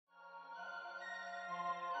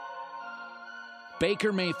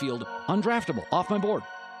Baker Mayfield, undraftable, off my board.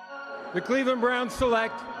 The Cleveland Browns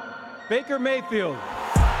select Baker Mayfield.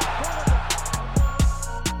 What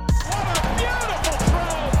a beautiful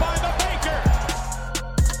throw by the Baker!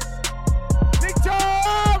 Nick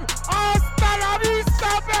Chubb! Hasta la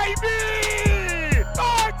vista, baby!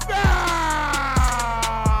 Touchdown!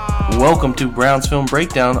 Welcome to Browns Film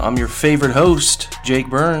Breakdown. I'm your favorite host,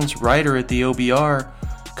 Jake Burns, writer at the OBR,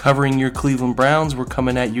 covering your Cleveland Browns. We're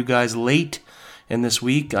coming at you guys late. And this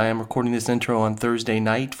week, I am recording this intro on Thursday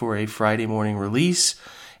night for a Friday morning release.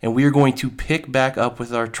 And we are going to pick back up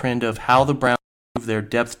with our trend of how the Browns move their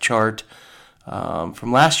depth chart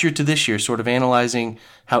from last year to this year, sort of analyzing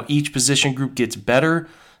how each position group gets better,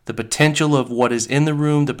 the potential of what is in the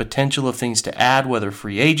room, the potential of things to add, whether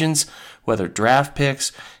free agents, whether draft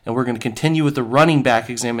picks. And we're going to continue with the running back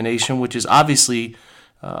examination, which is obviously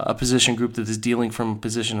a position group that is dealing from a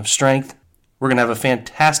position of strength. We're going to have a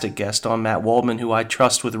fantastic guest on, Matt Waldman, who I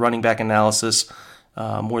trust with running back analysis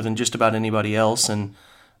more than just about anybody else. And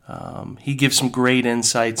he gives some great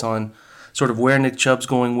insights on sort of where Nick Chubb's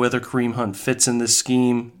going, whether Kareem Hunt fits in this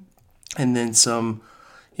scheme, and then some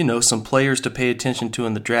players to pay attention to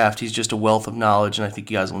in the draft. He's just a wealth of knowledge, and I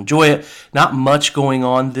think you guys will enjoy it. Not much going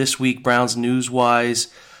on this week, Browns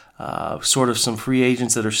news-wise. Sort of some free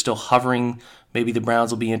agents that are still hovering. Maybe the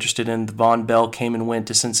Browns will be interested in. Von Bell came and went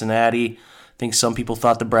to Cincinnati. I think some people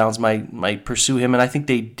thought the Browns might pursue him, and I think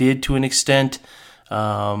they did to an extent.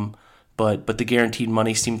 But the guaranteed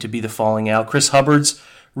money seemed to be the falling out. Chris Hubbard's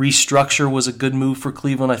restructure was a good move for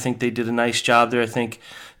Cleveland. I think they did a nice job there. I think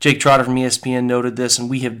Jake Trotter from ESPN noted this,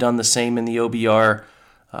 and we have done the same in the OBR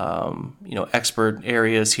expert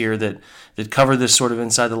areas here that cover this sort of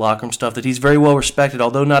inside the locker room stuff, that he's very well respected,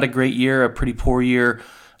 although not a great year, a pretty poor year.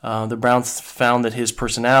 The Browns found that his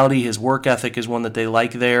personality, his work ethic is one that they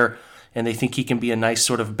like there, and they think he can be a nice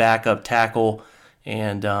sort of backup tackle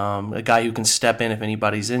and a guy who can step in if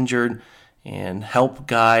anybody's injured and help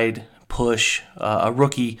guide, push a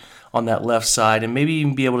rookie on that left side, and maybe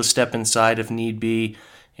even be able to step inside if need be.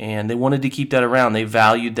 And they wanted to keep that around. They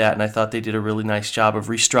valued that, and I thought they did a really nice job of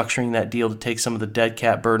restructuring that deal to take some of the dead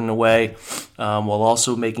cap burden away, while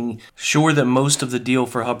also making sure that most of the deal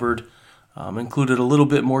for Hubbard included a little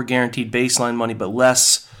bit more guaranteed baseline money, but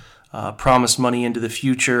less promised money into the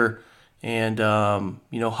future. And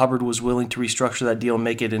Hubbard was willing to restructure that deal and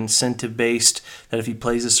make it incentive-based, that if he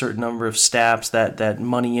plays a certain number of snaps, that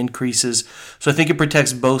money increases. So I think it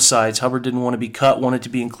protects both sides. Hubbard didn't want to be cut, wanted to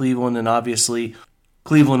be in Cleveland, and obviously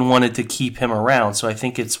Cleveland wanted to keep him around. So I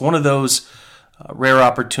think it's one of those rare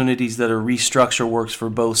opportunities that a restructure works for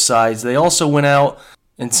both sides. They also went out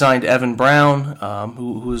and signed Evan Brown,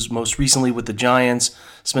 who was most recently with the Giants,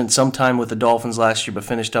 spent some time with the Dolphins last year, but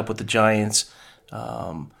finished up with the Giants.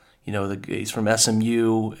 He's from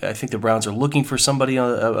SMU. I think the Browns are looking for somebody,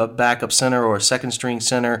 a backup center or a second-string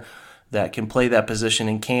center that can play that position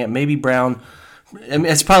in camp. Maybe Brown,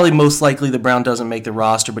 it's probably most likely that Brown doesn't make the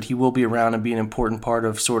roster, but he will be around and be an important part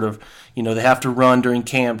of sort of, they have to run during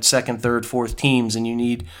camp, second, third, fourth teams, and you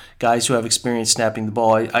need guys who have experience snapping the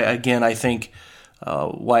ball. I think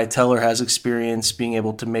Wyatt Teller has experience being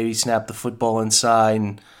able to maybe snap the football inside,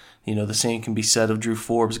 and the same can be said of Drew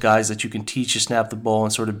Forbes, guys that you can teach to snap the ball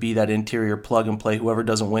and sort of be that interior plug and play, whoever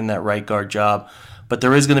doesn't win that right guard job. But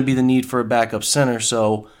there is going to be the need for a backup center,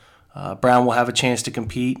 so Brown will have a chance to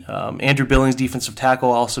compete. Andrew Billings, defensive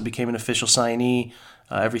tackle, also became an official signee.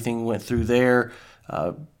 Everything went through there.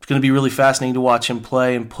 It's going to be really fascinating to watch him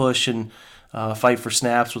play and push and fight for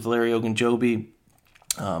snaps with Larry Ogunjobi,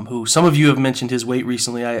 who some of you have mentioned his weight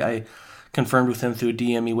recently. I confirmed with him through a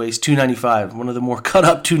DM. He weighs 295, one of the more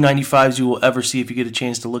cut-up 295s you will ever see if you get a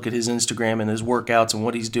chance to look at his Instagram and his workouts and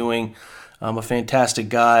what he's doing. A fantastic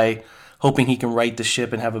guy, hoping he can right the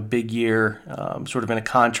ship and have a big year, sort of in a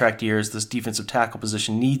contract year, as this defensive tackle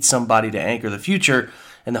position needs somebody to anchor the future,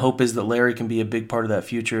 and the hope is that Larry can be a big part of that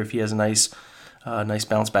future if he has a nice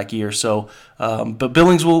bounce-back year. So, but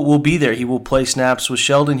Billings will be there. He will play snaps with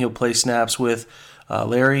Sheldon. He'll play snaps with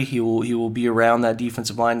Larry. He will be around that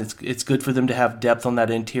defensive line. It's good for them to have depth on that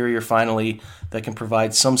interior finally that can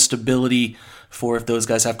provide some stability for if those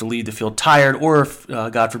guys have to leave the field tired, or if,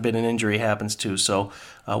 God forbid, an injury happens too. So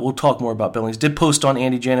we'll talk more about Billings. Did post on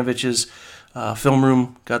Andy Janovich's film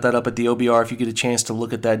room. Got that up at the OBR. If you get a chance to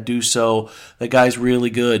look at that, do so. That guy's really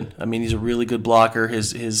good. I mean, he's a really good blocker.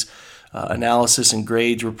 His analysis and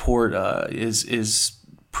grades report is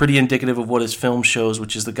pretty indicative of what his film shows,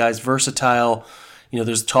 which is the guy's versatile.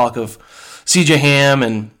 There's talk of C.J. Ham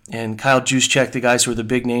and Kyle Juszczyk, the guys who are the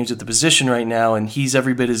big names at the position right now, and he's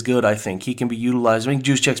every bit as good, I think. He can be utilized. I think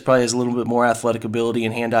Juszczyk probably has a little bit more athletic ability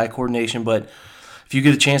and hand-eye coordination, but if you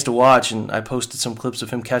get a chance to watch, and I posted some clips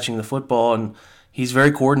of him catching the football, and he's very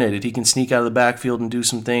coordinated. He can sneak out of the backfield and do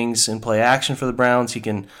some things and play action for the Browns. He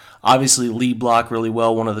can obviously lead block really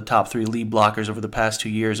well, one of the top 3 lead blockers over the past 2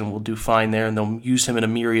 years, and will do fine there, and they'll use him in a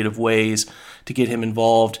myriad of ways to get him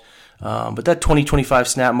involved. But that 20-25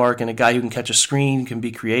 snap mark and a guy who can catch a screen, can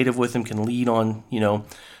be creative with him, can lead on,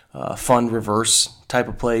 fun reverse type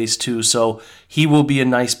of plays too. So he will be a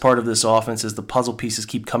nice part of this offense as the puzzle pieces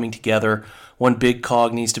keep coming together. One big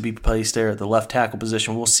cog needs to be placed there at the left tackle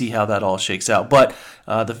position. We'll see how that all shakes out. But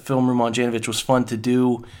the film room on Janovich was fun to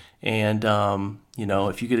do, and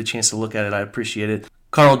if you get a chance to look at it, I appreciate it.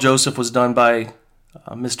 Carl Joseph was done by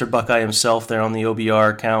Mr. Buckeye himself there on the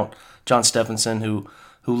OBR account, John Stephenson, who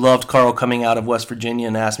loved Carl coming out of West Virginia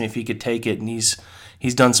and asked me if he could take it, and he's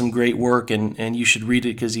done some great work, and you should read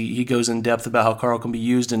it because he goes in depth about how Carl can be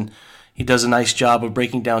used, and he does a nice job of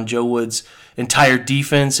breaking down Joe Wood's entire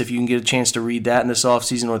defense. If you can get a chance to read that in this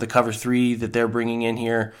offseason, or the cover 3 that they're bringing in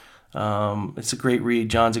here, it's a great read.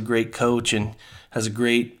 John's a great coach and has a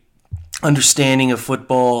great understanding of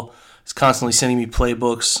football. He's constantly sending me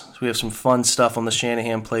playbooks. So we have some fun stuff on the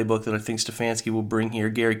Shanahan playbook that I think Stefanski will bring here,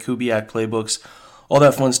 Gary Kubiak playbooks. All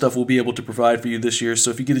that fun stuff we'll be able to provide for you this year.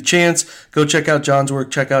 So if you get a chance, go check out John's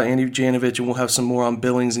work, check out Andy Janovich, and we'll have some more on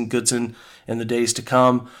Billings and Goodson in the days to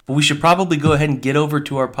come. But we should probably go ahead and get over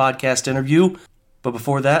to our podcast interview. But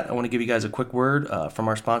before that, I want to give you guys a quick word from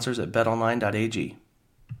our sponsors at betonline.ag.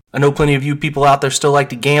 I know plenty of you people out there still like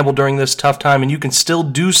to gamble during this tough time, and you can still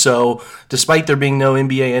do so despite there being no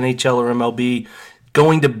NBA, NHL, or MLB.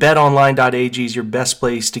 Going to betonline.ag is your best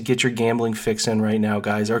place to get your gambling fix in right now,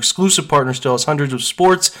 guys. Our exclusive partner still has hundreds of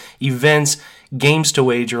sports, events, games to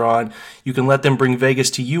wager on. You can let them bring Vegas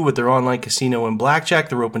to you with their online casino and blackjack.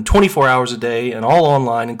 They're open 24 hours a day and all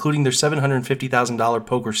online, including their $750,000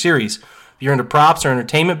 poker series. If you're into props or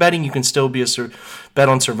entertainment betting, you can still bet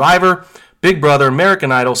on Survivor, Big Brother,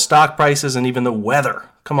 American Idol, stock prices, and even the weather.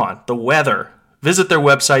 Come on, the weather. Visit their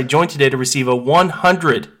website, join today to receive a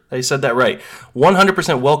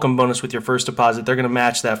 100% welcome bonus with your first deposit. They're going to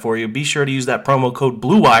match that for you. Be sure to use that promo code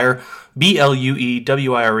BLUEWIRE,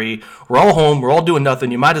 BLUEWIRE. We're all home. We're all doing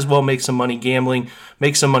nothing. You might as well make some money gambling,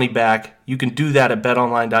 make some money back. You can do that at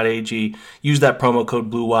betonline.ag. Use that promo code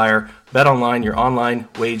BLUEWIRE. BetOnline, your online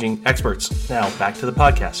wagering experts. Now, back to the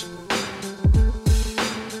podcast.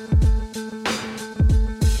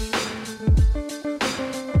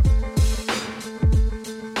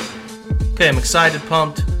 Okay, I'm excited,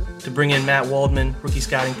 pumped to bring in Matt Waldman, rookie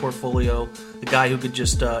scouting portfolio, the guy who could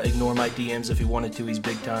just ignore my DMs if he wanted to. He's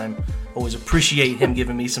big time. Always appreciate him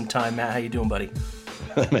giving me some time. Matt, how you doing, buddy?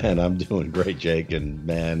 Man, I'm doing great, Jake, and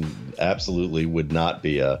man, absolutely would not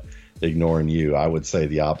be ignoring you. I would say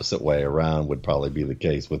the opposite way around would probably be the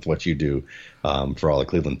case with what you do for all the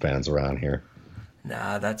Cleveland fans around here.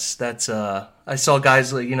 Nah, that's I saw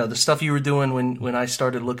guys like, the stuff you were doing when I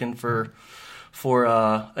started looking for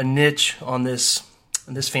a niche on this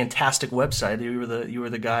fantastic website. You were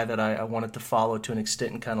the guy that I wanted to follow to an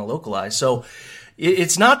extent and kind of localize. So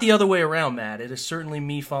it's not the other way around, Matt. It is certainly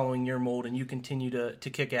me following your mold, and you continue to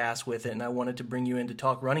kick ass with it. And I wanted to bring you in to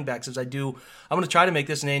talk running backs as I do. I'm going to try to make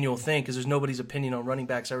this an annual thing because there's nobody's opinion on running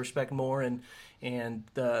backs I respect more, and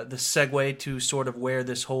the segue to sort of where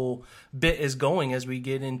this whole bit is going as we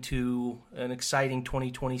get into an exciting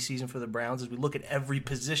 2020 season for the Browns, as we look at every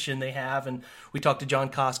position they have. And we talked to John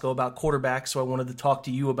Costco about quarterbacks, so I wanted to talk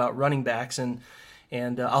to you about running backs. And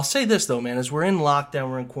I'll say this, though, man, as we're in lockdown,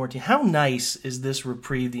 we're in quarantine, how nice is this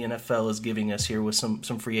reprieve the NFL is giving us here with some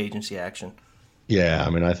free agency action? Yeah, I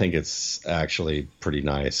mean, I think it's actually pretty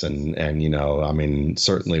nice. And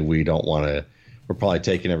certainly we don't want to – we're probably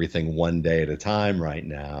taking everything one day at a time right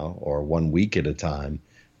now, or 1 week at a time.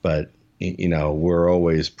 But, we're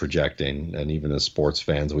always projecting, and even as sports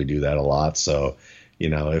fans, we do that a lot. So,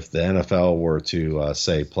 if the NFL were to,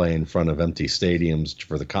 say, play in front of empty stadiums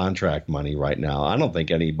for the contract money right now, I don't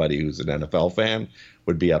think anybody who's an NFL fan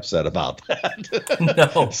would be upset about that.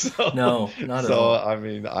 No, not at all. So, I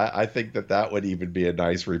mean, I think that would even be a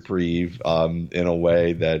nice reprieve in a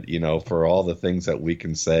way that, for all the things that we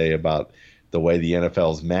can say about the way the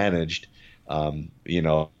NFL is managed,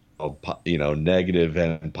 negative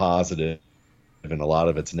and positive, and a lot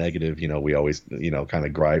of it's negative. We always, kind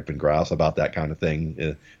of gripe and grouse about that kind of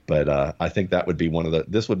thing. But I think that would be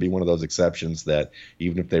this would be one of those exceptions that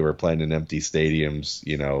even if they were playing in empty stadiums,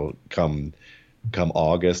 come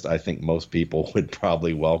August, I think most people would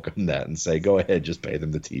probably welcome that and say, go ahead, just pay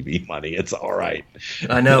them the TV money. It's all right.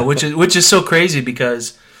 I know, which is so crazy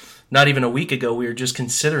because not even a week ago we were just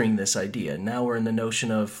considering this idea. Now we're in the notion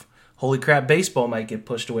of holy crap, baseball might get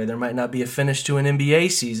pushed away. There might not be a finish to an NBA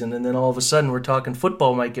season. And then all of a sudden we're talking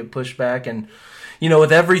football might get pushed back. And,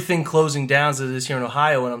 with everything closing down as it is here in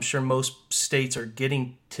Ohio, and I'm sure most states are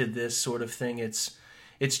getting to this sort of thing, it's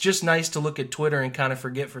just nice to look at Twitter and kind of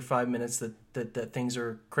forget for 5 minutes that things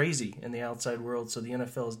are crazy in the outside world. So the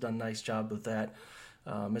NFL has done a nice job with that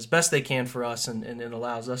as best they can for us, and it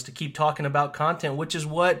allows us to keep talking about content, which is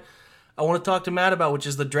what I want to talk to Matt about, which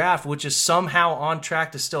is the draft, which is somehow on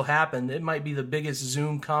track to still happen. It might be the biggest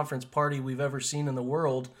Zoom conference party we've ever seen in the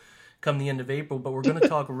world come the end of April, but we're going to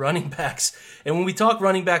talk running backs. And when we talk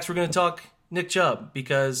running backs, we're going to talk Nick Chubb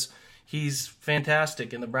because he's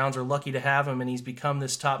fantastic, and the Browns are lucky to have him, and he's become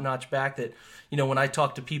this top-notch back that, when I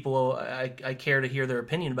talk to people, I care to hear their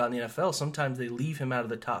opinion about in the NFL. Sometimes they leave him out of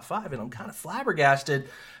the top 5, and I'm kind of flabbergasted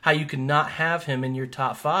how you can not have him in your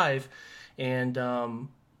top 5 and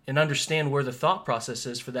understand where the thought process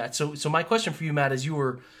is for that. So my question for you, Matt, is you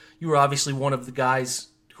were obviously one of the guys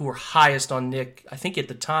who were highest on Nick, I think at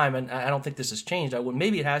the time, and I don't think this has changed.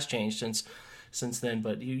 Maybe it has changed since then,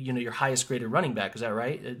 but your highest graded running back, is that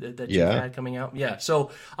right? That you had coming out? Yeah. So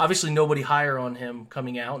obviously nobody higher on him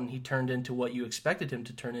coming out, and he turned into what you expected him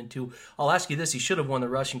to turn into. I'll ask you this. He should have won the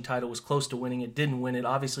rushing title, was close to winning it, didn't win it.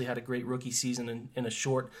 Obviously had a great rookie season in a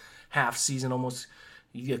short half season, almost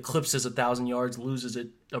he eclipses 1,000 yards, loses it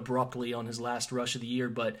abruptly on his last rush of the year.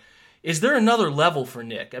 But is there another level for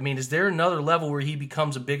Nick? I mean, is there another level where he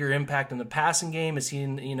becomes a bigger impact in the passing game? Is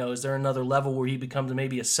there another level where he becomes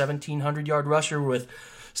maybe a 1,700-yard rusher with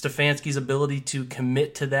Stefanski's ability to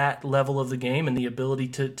commit to that level of the game and the ability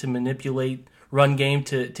to manipulate run game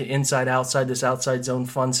to inside, outside, this outside zone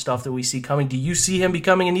fun stuff that we see coming? Do you see him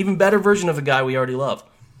becoming an even better version of a guy we already love?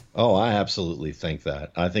 Oh, I absolutely think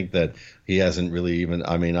that. I think that he hasn't really even –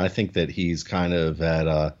 I mean, I think that he's kind of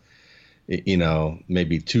at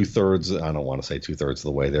maybe 2/3 – I don't want to say 2/3 of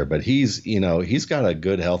the way there, but he's got a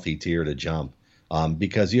good, healthy tier to jump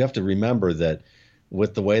because you have to remember that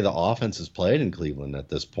with the way the offense is played in Cleveland at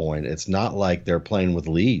this point, it's not like they're playing with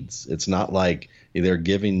leads. It's not like they're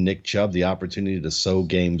giving Nick Chubb the opportunity to sew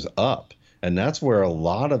games up. And that's where a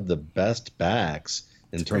lot of the best backs –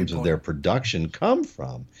 in terms of their production come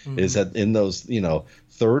from, is that in those,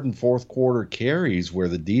 third and fourth quarter carries where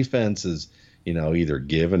the defense is, either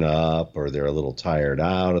given up or they're a little tired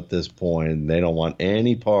out at this point. And they don't want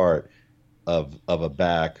any part of a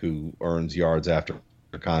back who earns yards after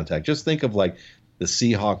contact. Just think of like the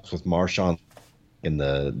Seahawks with Marshawn in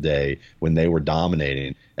the day when they were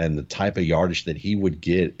dominating and the type of yardage that he would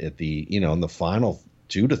get at the, in the final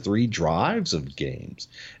 2 to 3 drives of games.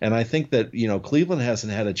 And I think that, Cleveland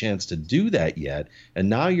hasn't had a chance to do that yet. And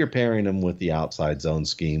now you're pairing them with the outside zone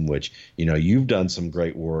scheme, which, you've done some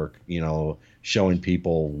great work, showing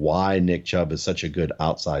people why Nick Chubb is such a good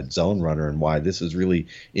outside zone runner and why this is really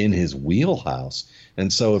in his wheelhouse.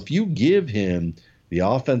 And so if you give him the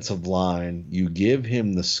offensive line, you give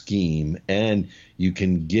him the scheme, and you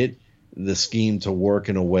can get the scheme to work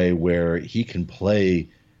in a way where he can play,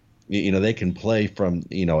 they can play from,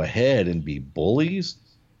 ahead and be bullies.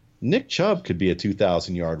 Nick Chubb could be a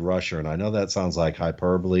 2,000-yard rusher, and I know that sounds like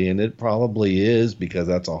hyperbole, and it probably is because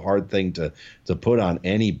that's a hard thing to put on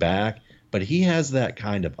any back, but he has that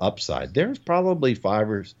kind of upside. There's probably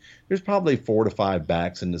 4 to 5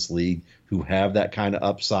 backs in this league who have that kind of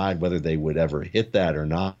upside, whether they would ever hit that or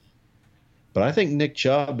not. But I think Nick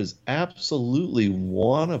Chubb is absolutely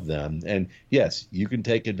one of them. And yes, you can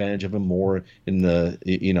take advantage of him more in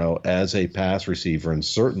the, as a pass receiver and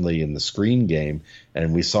certainly in the screen game.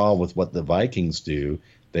 And we saw with what the Vikings do,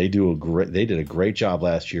 they did a great job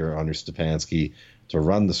last year under Stefanski to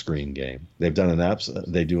run the screen game. They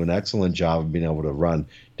do an excellent job of being able to run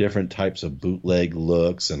different types of bootleg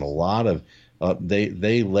looks and a lot of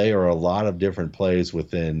they layer a lot of different plays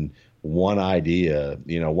within one idea,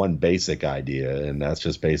 one basic idea, and that's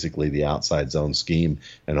just basically the outside zone scheme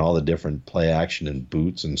and all the different play action and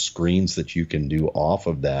boots and screens that you can do off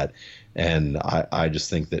of that. And I just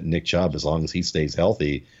think that Nick Chubb, as long as he stays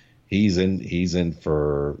healthy, he's in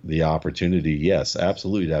for the opportunity. Yes,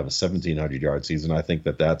 absolutely, to have a 1,700-yard season. I think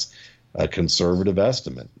that's a conservative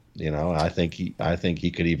estimate. I think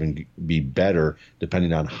he could even be better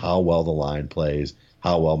depending on how well the line plays,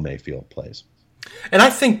 how well Mayfield plays. And I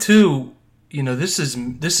think too, this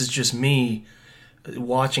is just me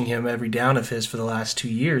watching him every down of his for the last 2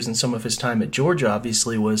 years, and some of his time at Georgia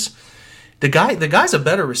obviously was the guy's a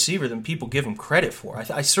better receiver than people give him credit for.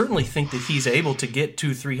 I certainly think that he's able to get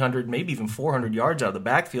 200-300, maybe even 400 yards out of the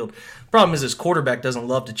backfield. Problem is his quarterback doesn't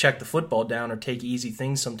love to check the football down or take easy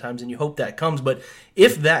things sometimes, and you hope that comes. But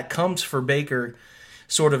if that comes for Baker,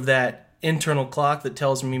 sort of that internal clock that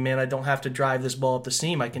tells me, man, I don't have to drive this ball up the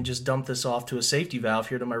seam. I can just dump this off to a safety valve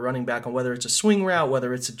here to my running back on whether it's a swing route,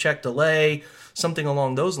 whether it's a check delay, something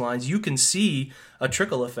along those lines. You can see a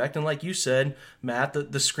trickle effect. And like you said, Matt,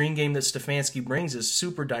 the screen game that Stefanski brings is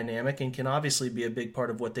super dynamic and can obviously be a big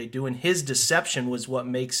part of what they do. And his deception was what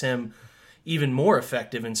makes him even more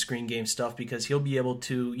effective in screen game stuff, because he'll be able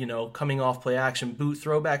to, coming off play action, boot,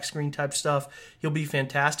 throwback screen type stuff. He'll be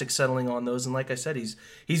fantastic settling on those. And like I said,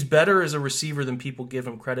 he's better as a receiver than people give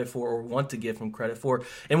him credit for or want to give him credit for.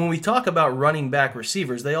 And when we talk about running back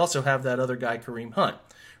receivers, they also have that other guy, Kareem Hunt,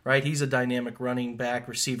 right? He's a dynamic running back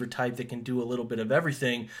receiver type that can do a little bit of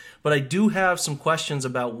everything. But I do have some questions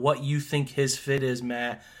about what you think his fit is,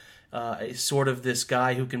 Matt. Sort of this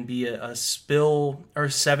guy who can be a spill or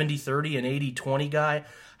 70-30, an 80-20 guy.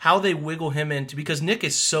 How they wiggle him into, because Nick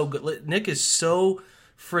is so good. Nick is so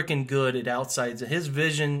freaking good at outsides. His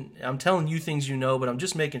vision, I'm telling you things but I'm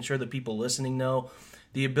just making sure that people listening know.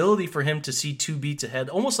 The ability for him to see 2 beats ahead,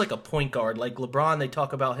 almost like a point guard. Like LeBron, they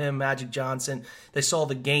talk about him, Magic Johnson. They saw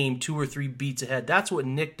the game 2 or 3 beats ahead. That's what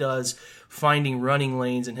Nick does, finding running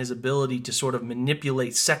lanes and his ability to sort of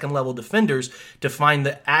manipulate second-level defenders to find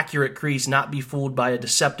the accurate crease, not be fooled by a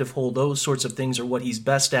deceptive hole. Those sorts of things are what he's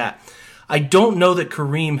best at. I don't know that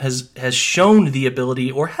Kareem has shown the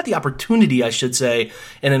ability, or had the opportunity, I should say,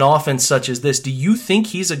 in an offense such as this. Do you think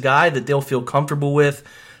he's a guy that they'll feel comfortable with?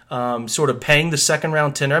 Sort of paying the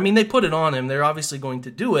second-round tender. I mean, they put it on him. They're obviously going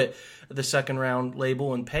to do it, the second-round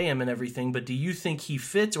label, and pay him and everything. But do you think he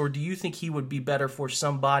fits, or do you think he would be better for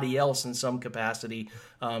somebody else in some capacity,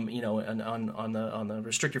 on the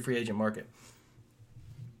restricted free agent market?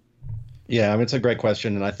 Yeah, I mean, it's a great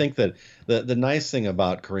question. And I think that the nice thing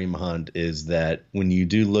about Kareem Hunt is that when you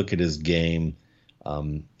do look at his game,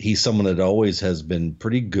 he's someone that always has been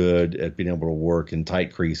pretty good at being able to work in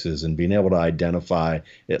tight creases and being able to identify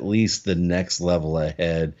at least the next level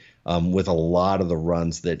ahead, with a lot of the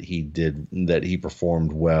runs that he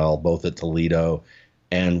performed well, both at Toledo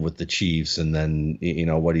and with the Chiefs, and then,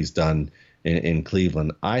 what he's done in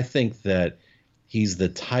Cleveland. I think that he's the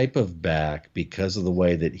type of back, because of the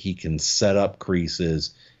way that he can set up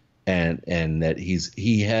creases and that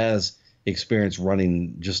he has experience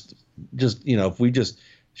running just if we just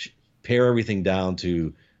pare everything down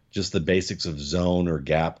to just the basics of zone or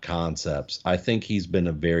gap concepts, I think he's been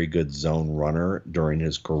a very good zone runner during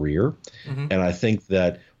his career. Mm-hmm. And I think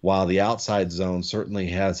that while the outside zone certainly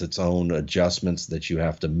has its own adjustments that you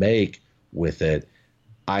have to make with it,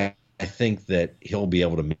 I think that he'll be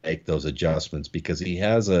able to make those adjustments, because he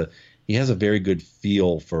has a very good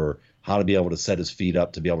feel for how to be able to set his feet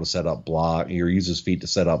up, to be able to set up block, or use his feet to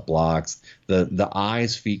set up blocks. The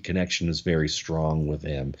eyes-feet connection is very strong with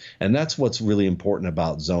him. And that's what's really important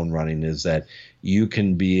about zone running, is that you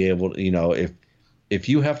can be able to, if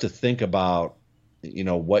you have to think about,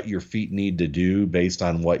 what your feet need to do based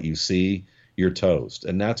on what you see, you're toast.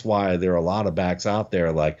 And that's why there are a lot of backs out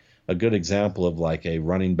there, like a good example of like a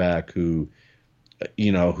running back who's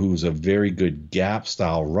a very good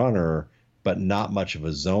gap-style runner, but not much of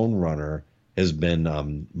a zone runner, has been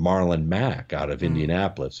Marlon Mack out of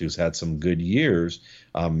Indianapolis, who's had some good years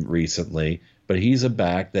recently. But he's a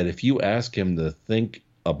back that if you ask him to think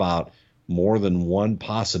about more than one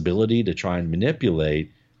possibility to try and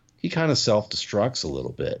manipulate, he kind of self-destructs a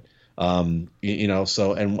little bit. And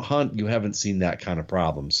Hunt, you haven't seen that kind of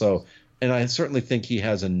problem. So, and I certainly think he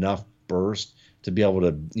has enough burst to be able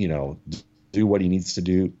to, do what he needs to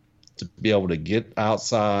do, to be able to get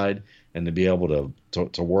outside and to be able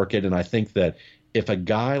to work it. And I think that if a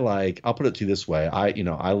guy like, I'll put it to you this way,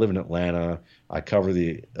 I live in Atlanta. I cover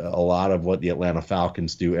a lot of what the Atlanta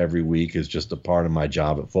Falcons do every week is just a part of my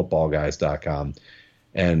job at footballguys.com.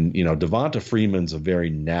 And, Devonta Freeman's a very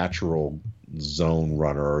natural zone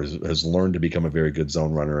runner, or has learned to become a very good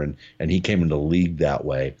zone runner. And he came into the league that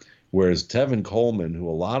way. Whereas Tevin Coleman, who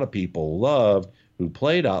a lot of people loved, who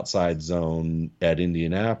played outside zone at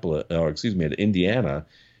Indiana,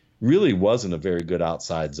 really wasn't a very good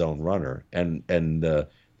outside zone runner. And the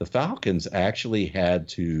Falcons actually had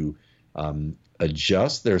to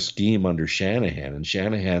adjust their scheme under Shanahan, and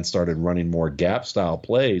Shanahan started running more gap style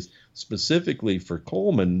plays specifically for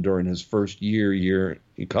Coleman during his first a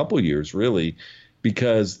couple years really,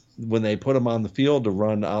 because when they put him on the field to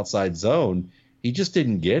run outside zone, he just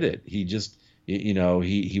didn't get it. He just,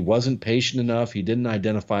 he wasn't patient enough. He didn't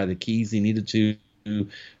identify the keys he needed to.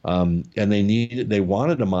 And they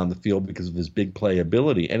wanted him on the field because of his big play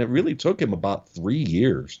ability. And it really took him about 3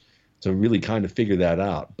 years to really kind of figure that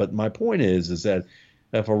out. But my point is that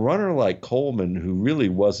if a runner like Coleman, who really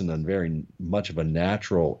wasn't very much of a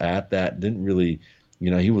natural at that, didn't really,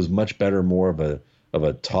 he was much better, more of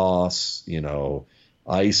a toss,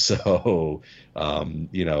 ISO,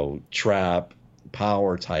 trap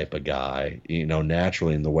power type of guy,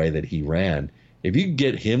 naturally in the way that he ran. If you can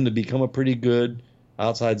get him to become a pretty good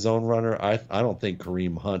outside zone runner, I don't think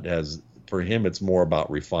Kareem Hunt has. For him, it's more about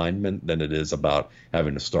refinement than it is about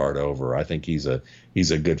having to start over. I think he's a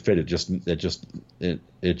good fit. It just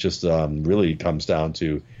really comes down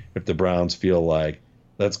to if the Browns feel like,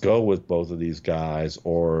 let's go with both of these guys,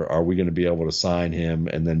 or are we going to be able to sign him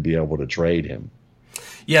and then be able to trade him?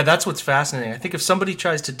 Yeah, that's what's fascinating. I think if somebody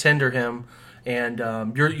tries to tender him, and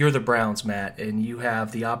you're the Browns, Matt, and you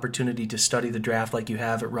have the opportunity to study the draft like you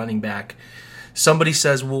have at running back, somebody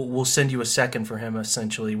says, we'll send you a second for him,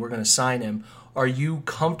 essentially. We're going to sign him. Are you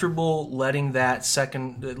comfortable letting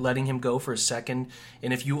him go for a second?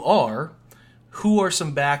 And if you are, who are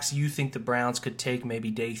some backs you think the Browns could take maybe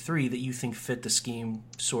day 3 that you think fit the scheme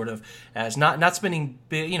sort of as not spending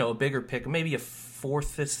a bigger pick, maybe a 4th,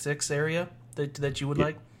 5th, 6th area that you would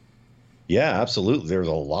like? Yeah, absolutely. There's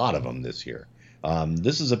a lot of them this year.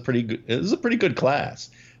 This is a pretty good class.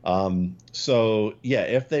 So yeah,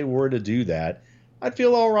 if they were to do that, I'd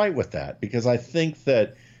feel all right with that, because I think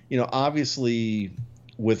that, obviously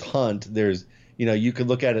with Hunt, there's, you could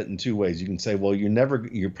look at it in two ways. You can say, well,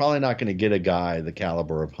 you're probably not going to get a guy the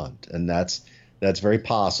caliber of Hunt, and that's very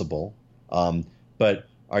possible. But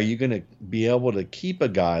are you going to be able to keep a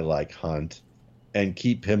guy like Hunt and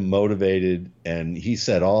keep him motivated? And he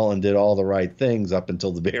said and did all the right things up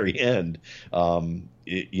until the very end, until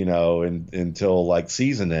like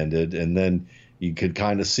season ended. And then you could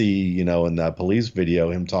kind of see, in that police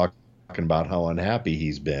video, him talking about how unhappy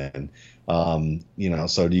he's been.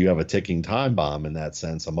 So do you have a ticking time bomb in that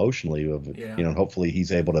sense emotionally? Hopefully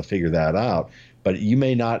he's able to figure that out. But you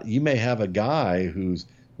may have a guy who's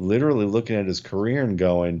literally looking at his career and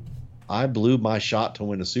going, I blew my shot to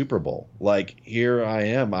win a Super Bowl. Like, here I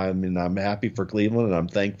am. I'm happy for Cleveland, and I'm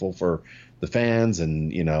thankful for the fans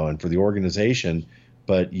and for the organization.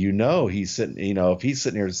 But he's sitting. If he's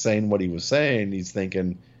sitting here saying what he was saying, he's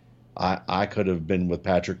thinking, I could have been with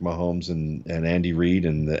Patrick Mahomes and Andy Reid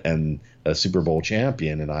and a Super Bowl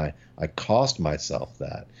champion, and I cost myself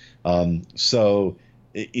that.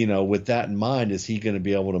 With that in mind, is he going to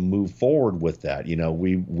be able to move forward with that?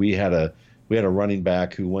 We had a running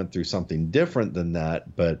back who went through something different than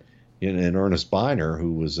that, but in Ernest Biner,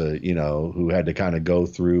 who was who had to kind of go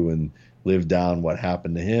through and live down what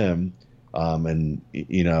happened to him, and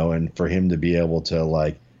for him to be able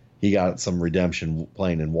to, he got some redemption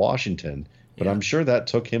playing in Washington, but I'm sure that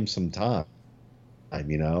took him some time,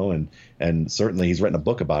 and certainly he's written a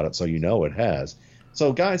book about it, so it has.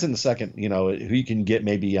 So guys in the second, who you can get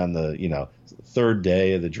maybe on the third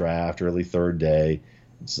day of the draft, early third day,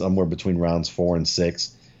 somewhere between rounds 4 and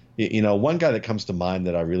 6. One guy that comes to mind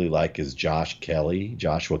that I really like is Joshua Kelly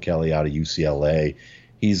out of UCLA.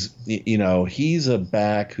 He's a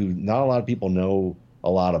back who not a lot of people know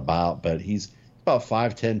a lot about, but he's about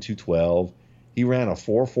 5'10", 212. He ran a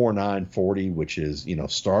 4.49 40, which is,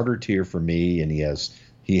 starter tier for me, and he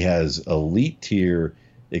has elite tier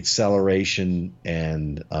acceleration,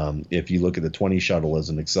 and if you look at the 20 shuttle as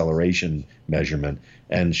an acceleration measurement,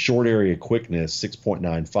 and short area quickness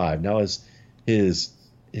 6.95. Now his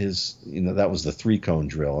that was the 3-cone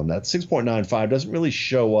drill, and that 6.95 doesn't really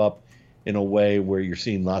show up in a way where you're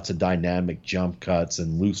seeing lots of dynamic jump cuts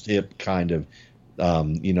and loose hip kind of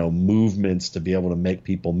movements to be able to make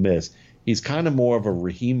people miss. He's kind of more of a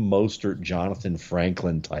Raheem Mostert, Jonathan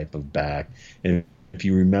Franklin type of back. And if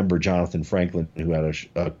you remember Jonathan Franklin, who had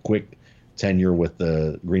a quick tenure with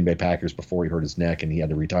the Green Bay Packers before he hurt his neck and he had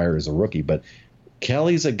to retire as a rookie. But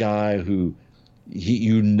Kelly's a guy who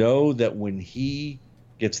that when he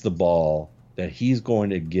gets the ball, that he's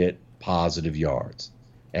going to get positive yards,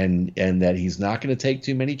 and that he's not going to take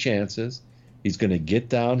too many chances. He's going to get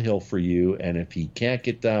downhill for you, and if he can't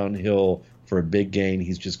get downhill for a big gain,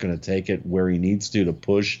 he's just going to take it where he needs to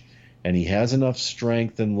push, and he has enough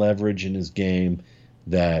strength and leverage in his game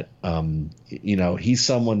that he's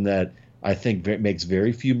someone that I think makes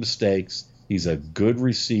very few mistakes. He's a good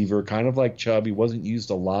receiver, kind of like Chubb. He wasn't used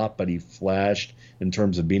a lot, but he flashed in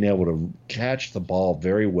terms of being able to catch the ball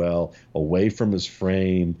very well away from his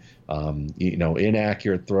frame.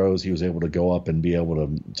 Inaccurate throws, he was able to go up and be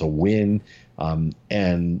able to win.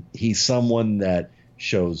 And he's someone that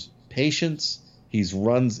shows patience. He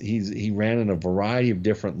ran in a variety of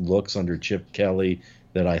different looks under Chip Kelly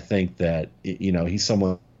that I think that, he's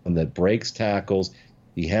someone that breaks tackles.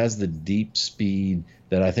 He has the deep speed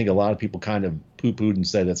that I think a lot of people kind of poo-pooed and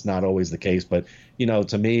said that's not always the case. But,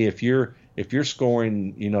 to me, if you're if you're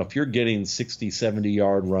scoring, if you're getting 60,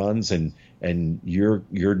 70-yard runs and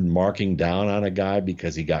you're marking down on a guy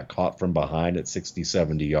because he got caught from behind at 60,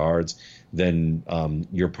 70 yards, then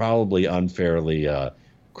you're probably unfairly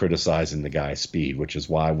criticizing the guy's speed, which is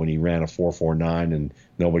why when he ran a 4.49 and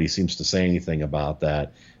nobody seems to say anything about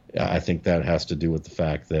that, I think that has to do with the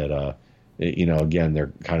fact that, again,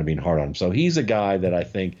 they're kind of being hard on him. So he's a guy that I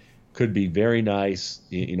think could be very nice,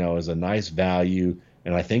 as a nice value,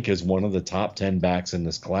 and I think is one of the top 10 backs in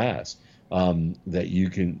this class that you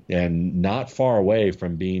can, and not far away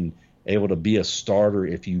from being able to be a starter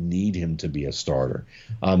if you need him to be a starter.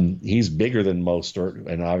 He's bigger than Mostert,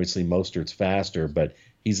 and obviously Mostert's faster, but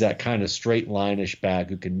he's that kind of straight line-ish back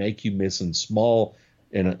who can make you miss in a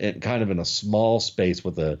small space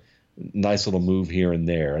with a nice little move here and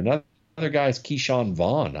there. Another guy is Keyshawn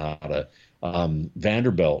Vaughn out of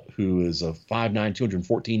Vanderbilt, who is a 5'9",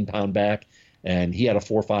 214-pound back, and he had a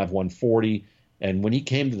 4.5, 140. And when he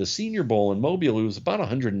came to the Senior Bowl in Mobile, he was about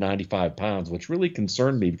 195 pounds, which really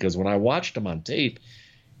concerned me because when I watched him on tape,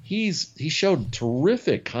 he showed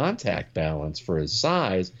terrific contact balance for his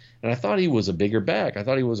size, and I thought he was a bigger back. I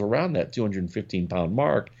thought he was around that 215-pound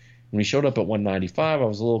mark. When he showed up at 195, I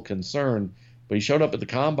was a little concerned, but he showed up at the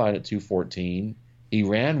Combine at 214. He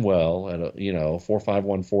ran well at a 4.5,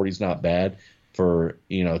 140 is not bad for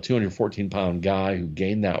a 214-pound guy who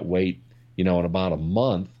gained that weight in about a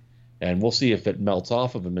month. And we'll see if it melts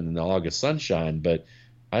off of him in the August sunshine. But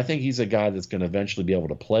I think he's a guy that's going to eventually be able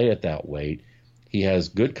to play at that weight. He has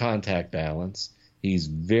good contact balance. He's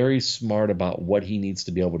very smart about what he needs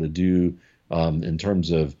to be able to do in terms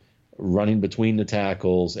of running between the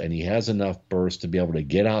tackles, and he has enough burst to be able to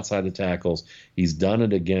get outside the tackles. He's done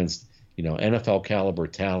it against NFL caliber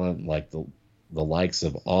talent like the likes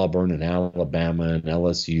of Auburn and Alabama and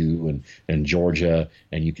LSU and Georgia,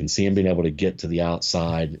 and you can see him being able to get to the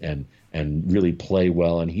outside and really play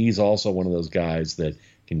well. And he's also one of those guys that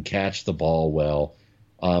can catch the ball well.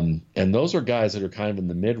 And those are guys that are kind of in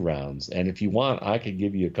the mid rounds. And if you want, I could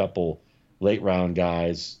give you a couple late round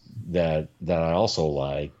guys that I also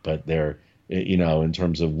like, but they're in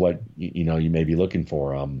terms of what you may be looking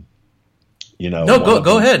for. No,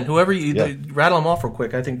 go ahead. Whoever rattle them off real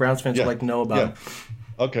quick. I think Browns fans would like to know about him.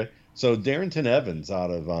 Okay, so Darrington Evans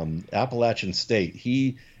out of Appalachian State.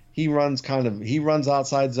 He runs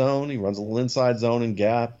outside zone. He runs a little inside zone and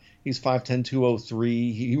gap. He's 5'10",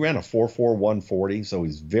 203. He ran a 4.4, 140, so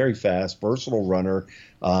he's very fast, versatile runner.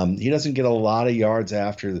 He doesn't get a lot of yards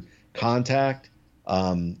after contact,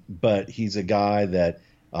 but he's a guy that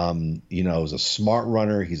is a smart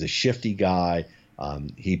runner. He's a shifty guy.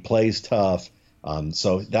 He plays tough.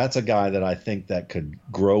 So that's a guy that I think that could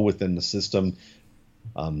grow within the system.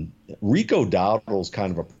 Rico Dowdle's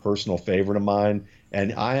kind of a personal favorite of mine,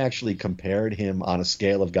 and I actually compared him on a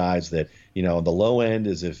scale of guys that, the low end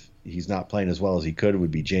is if he's not playing as well as he could, it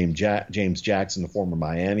would be James Jackson, the former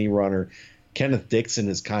Miami runner. Kenneth Dixon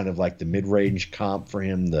is kind of like the mid-range comp for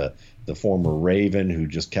him, the former Raven who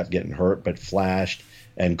just kept getting hurt but flashed.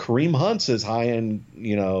 And Kareem Hunt's his high-end,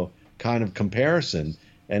 kind of comparison.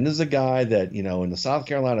 And this is a guy that, in the South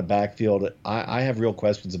Carolina backfield, I have real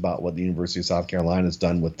questions about what the University of South Carolina has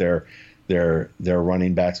done with their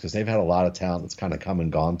running backs, because they've had a lot of talent that's kind of come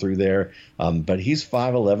and gone through there. But he's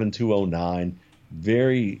 5'11", 209,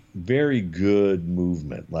 very, very good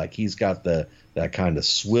movement. Like he's got that kind of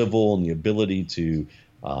swivel and the ability to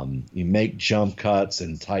make jump cuts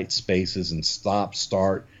in tight spaces and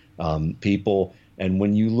start people. And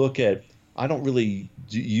when you look at, I don't really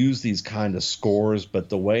use these kind of scores, but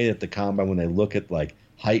the way that the Combine, when they look at like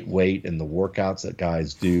height, weight, and the workouts that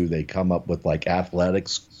guys do, they come up with like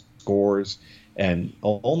athletics scores. And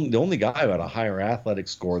the only guy who had a higher athletic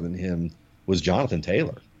score than him was Jonathan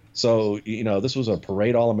Taylor. So, this was a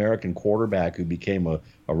parade All-American quarterback who became a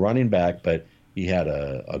running back, but he had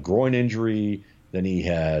a groin injury. Then he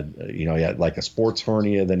had, he had like a sports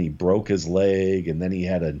hernia. Then he broke his leg, and then he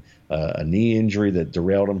had a knee injury that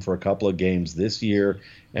derailed him for a couple of games this year.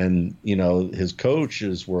 And his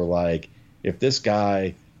coaches were like, if this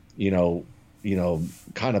guy, kind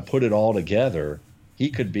of put it all together, he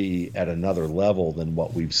could be at another level than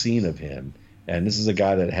what we've seen of him. And this is a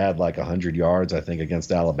guy that had like 100 yards, I think,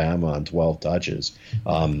 against Alabama on 12 touches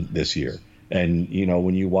this year. And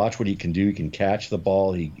when you watch what he can do, he can catch the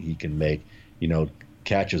ball. He can make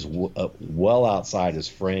catches well outside his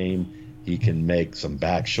frame. He can make some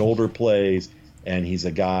back shoulder plays, and he's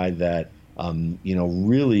a guy that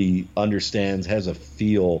really understands, has a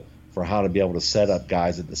feel for how to be able to set up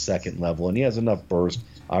guys at the second level, and he has enough burst,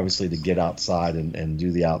 obviously, to get outside and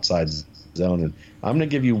do the outside zone. And I'm going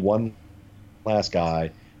to give you one last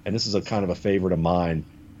guy, and this is a kind of a favorite of mine,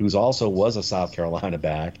 who's also was a South Carolina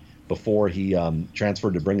back before he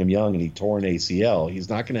transferred to Brigham Young and he tore an ACL. He's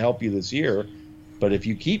not going to help you this year, but if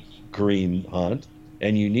you keep Kareem Hunt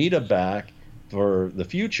and you need a back for the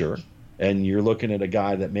future, and you're looking at a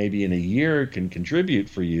guy that maybe in a year can contribute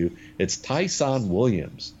for you, it's Tyson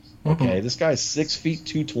Williams. Okay, This guy's 6 feet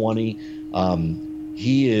 220.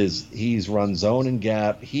 He's run zone and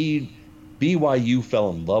gap. BYU fell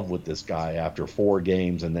in love with this guy after 4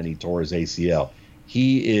 games, and then he tore his ACL.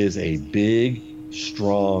 He is a big,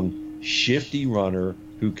 strong, shifty runner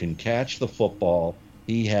who can catch the football.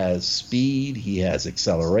 He has speed. He has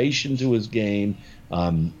acceleration to his game.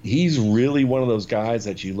 He's really one of those guys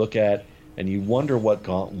that you look at and you wonder what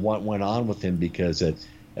went on with him, because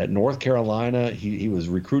at North Carolina, he was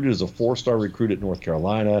recruited as a 4-star recruit at North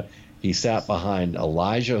Carolina. He sat behind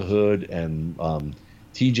Elijah Hood and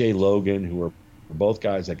TJ Logan, who were both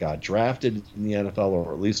guys that got drafted in the NFL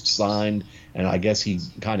or at least signed. And I guess he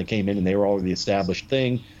kind of came in and they were already the established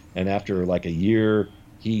thing. And after like a year,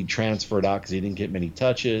 he transferred out because he didn't get many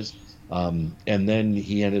touches. And then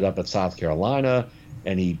he ended up at South Carolina,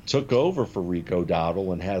 and he took over for Rico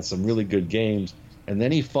Dowdle and had some really good games. And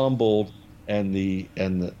then he fumbled, he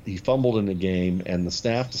fumbled in the game, and the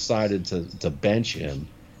staff decided to bench him.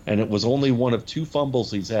 And it was only one of 2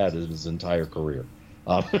 fumbles he's had in his entire career.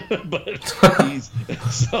 But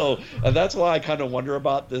that's why I kind of wonder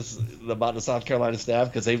about the South Carolina staff,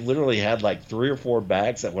 because they've literally had like 3 or 4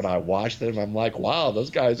 backs that when I watch them, I'm like, wow, those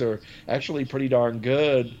guys are actually pretty darn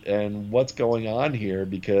good. And what's going on here?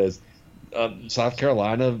 Because South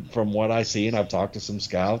Carolina, from what I see, and I've talked to some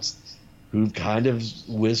scouts who've kind of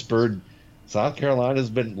whispered, South Carolina's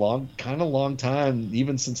been long time,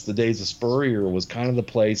 even since the days of Spurrier, was kind of the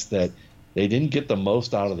place that they didn't get the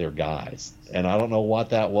most out of their guys. And I don't know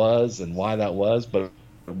what that was and why that was, but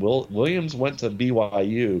Williams went to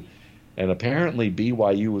BYU, and apparently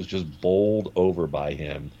BYU was just bowled over by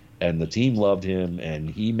him, and the team loved him, and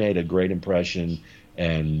he made a great impression.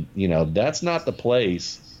 And, that's not the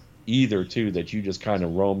place either, too, that you just kind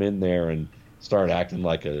of roam in there and start acting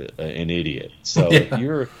like an idiot. So if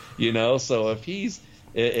you're, so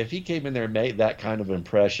if he came in there and made that kind of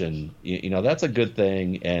impression, that's a good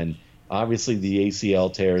thing. And obviously the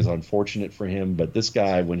ACL tear is unfortunate for him, but this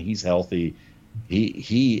guy, when he's healthy,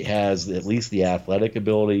 he has at least the athletic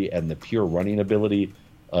ability and the pure running ability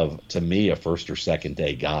of, to me, a first or second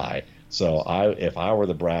day guy. So if I were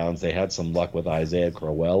the Browns, they had some luck with Isaiah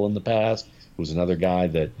Crowell in the past, who's another guy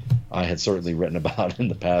that I had certainly written about in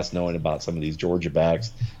the past, knowing about some of these Georgia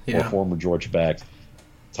backs or former Georgia backs.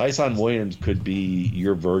 Tyson Williams could be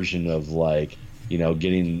your version of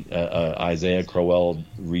getting Isaiah Crowell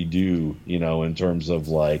redo, in terms of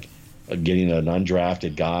getting an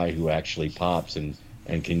undrafted guy who actually pops and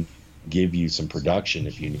can give you some production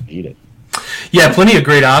if you need it. Yeah, plenty of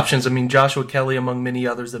great options. I mean, Joshua Kelly among many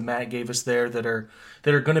others that Matt gave us there that are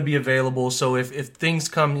going to be available. So if things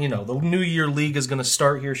come, the New Year League is going to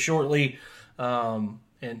start here shortly. And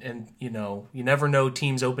you never know,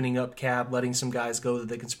 teams opening up cap, letting some guys go that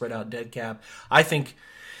they can spread out dead cap. I think,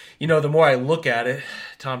 the more I look at it,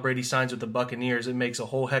 Tom Brady signs with the Buccaneers, it makes a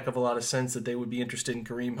whole heck of a lot of sense that they would be interested in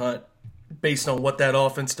Kareem Hunt based on what that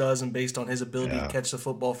offense does and based on his ability to catch the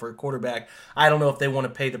football for a quarterback. I don't know if they want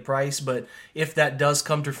to pay the price, but if that does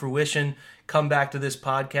come to fruition, come back to this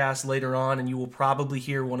podcast later on, and you will probably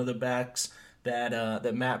hear one of the backs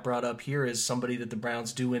that Matt brought up here is somebody that the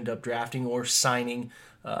Browns do end up drafting or signing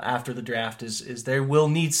after the draft. Is they will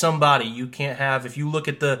need somebody. You can't have, if you look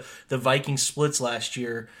at the Vikings splits last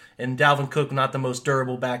year, and Dalvin Cook, not the most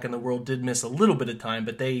durable back in the world, did miss a little bit of time,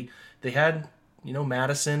 but they had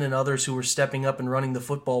Madison and others who were stepping up and running the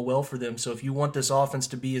football well for them. So if you want this offense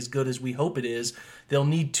to be as good as we hope it is, they'll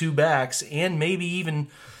need 2 backs and maybe even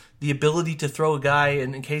the ability to throw a guy,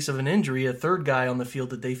 in case of an injury, a third guy on the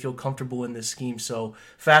field that they feel comfortable in this scheme. So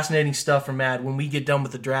fascinating stuff from Matt. When we get done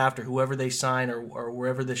with the draft or whoever they sign or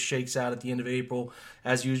wherever this shakes out at the end of April,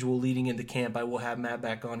 as usual, leading into camp, I will have Matt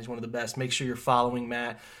back on. He's one of the best. Make sure you're following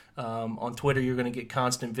Matt. On Twitter, you're going to get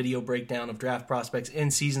constant video breakdown of draft prospects.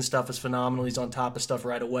 In-season stuff is phenomenal. He's on top of stuff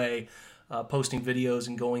right away, posting videos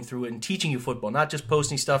and going through it and teaching you football. Not just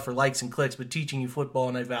posting stuff for likes and clicks, but teaching you football,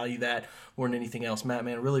 and I value that more than anything else. Matt,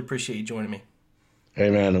 man, I really appreciate you joining me.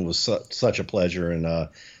 Hey, man, it was such a pleasure, and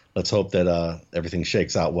let's hope that everything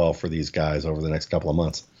shakes out well for these guys over the next couple of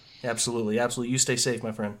months. Absolutely, absolutely. You stay safe,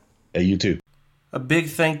 my friend. Hey, you too. A big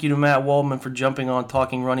thank you to Matt Waldman for jumping on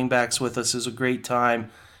Talking Running Backs with us. It was a great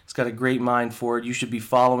time. He's got a great mind for it. You should be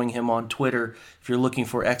following him on Twitter if you're looking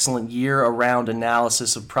for excellent year-around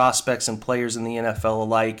analysis of prospects and players in the NFL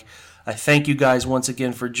alike. I thank you guys once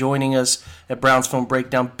again for joining us at Browns Film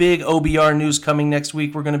Breakdown. Big OBR news coming next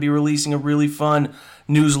week. We're going to be releasing a really fun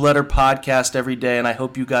newsletter podcast every day, and I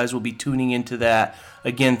hope you guys will be tuning into that.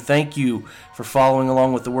 Again, thank you for following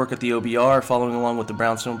along with the work at the OBR, following along with the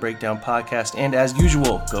Browns Film Breakdown podcast, and as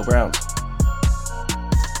usual, go Browns.